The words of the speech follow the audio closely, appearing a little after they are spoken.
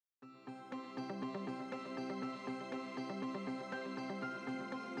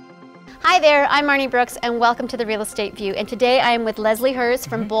Hi there, I'm Marnie Brooks and welcome to the Real Estate View. And today I am with Leslie Herz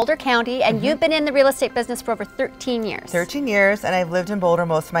from Boulder County, and you've been in the real estate business for over 13 years. 13 years, and I've lived in Boulder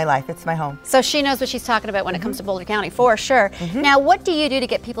most of my life. It's my home. So she knows what she's talking about when it comes to Boulder County, for sure. Now, what do you do to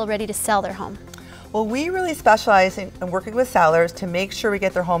get people ready to sell their home? Well, we really specialize in working with sellers to make sure we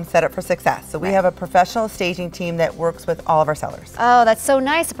get their home set up for success. So we have a professional staging team that works with all of our sellers. Oh, that's so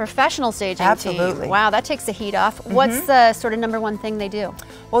nice, a professional staging team. Absolutely. Wow, that takes the heat off. What's the sort of #1 thing they do?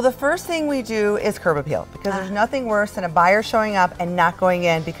 Well, the first thing we do is curb appeal, because there's nothing worse than a buyer showing up and not going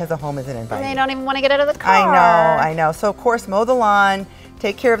in because the home isn't invited. And they don't even want to get out of the car. I know. So of course, mow the lawn,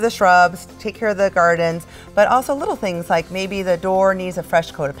 take care of the shrubs, take care of the gardens, but also little things like maybe the door needs a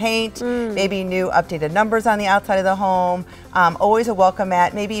fresh coat of paint, maybe new updated numbers on the outside of the home, always a welcome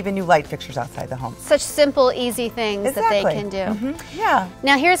mat, maybe even new light fixtures outside the home. Such simple, easy things that they can do. Yeah.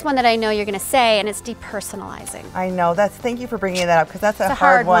 Now here's one that I know you're going to say, and it's depersonalizing. I know. Thank you for bringing that up, because that's a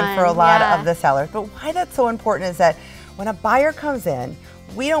hard one for a lot of the sellers. But why that's so important is that when a buyer comes in,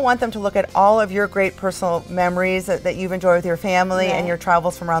 we don't want them to look at all of your great personal memories that you've enjoyed with your family and your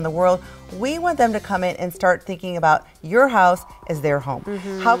travels from around the world. We want them to come in and start thinking about your house as their home.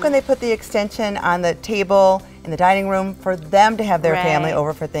 How can they put the extension on the table in the dining room for them to have their family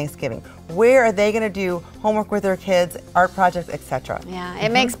over for Thanksgiving? Where are they going to do homework with their kids, art projects, etc.? Yeah,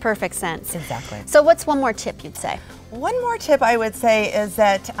 it makes perfect sense. Exactly. So what's one more tip you'd say? One more tip I would say is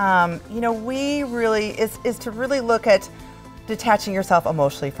that, we really, is to really look at detaching yourself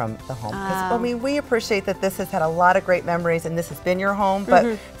emotionally from the home. Because we appreciate that this has had a lot of great memories and this has been your home,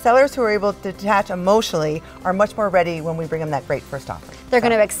 but sellers who are able to detach emotionally are much more ready when we bring them that great first offer. They're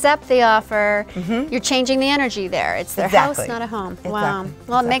going to accept the offer. You're changing the energy there. It's their house, not a home. Wow.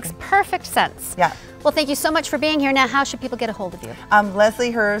 Well, it makes perfect sense. Yeah. Well, thank you so much for being here. Now, how should people get a hold of you?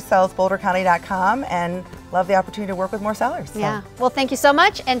 Leslie Herz sells bouldercounty.com, and love the opportunity to work with more sellers. Yeah. Well, thank you so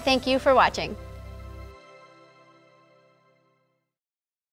much, and thank you for watching.